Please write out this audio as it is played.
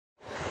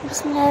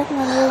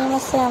Bismillahirrahmanirrahim.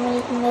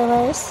 Assalamualaikum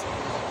viewers.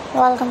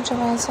 Welcome to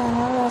my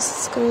channel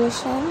Letest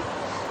Creation.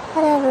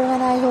 Hello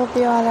everyone, I hope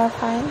you all are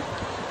fine.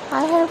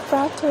 I have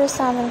brought you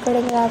some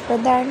incredible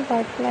with and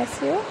God bless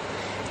you.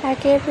 I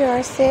keep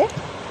your safe.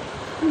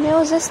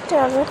 Music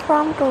started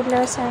from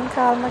toddlers and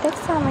cosmetic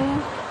summing.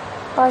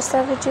 Watch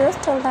the videos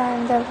till the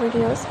end of the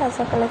videos has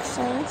a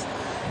collections.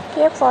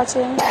 Keep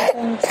watching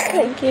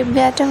and keep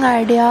getting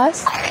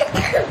ideas.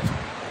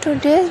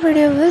 Today's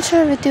video will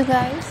share with you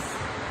guys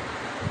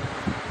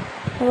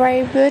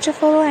very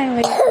beautiful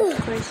and very good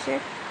crochet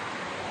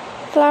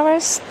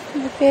flowers,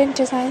 different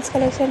designs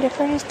collection,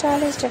 different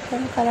styles,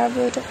 different color,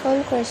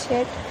 beautiful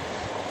crochet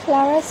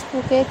flowers,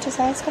 bouquet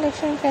designs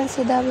collection. You can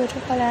see the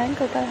beautiful and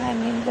total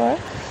hanging work.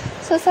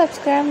 So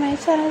subscribe my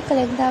channel,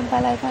 click the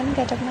bell icon,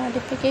 get a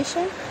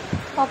notification,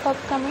 pop up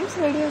comments,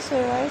 videos,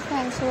 viewers.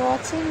 Thanks for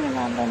watching.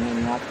 Remember me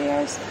in your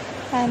prayers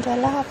and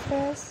Allah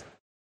Hafiz.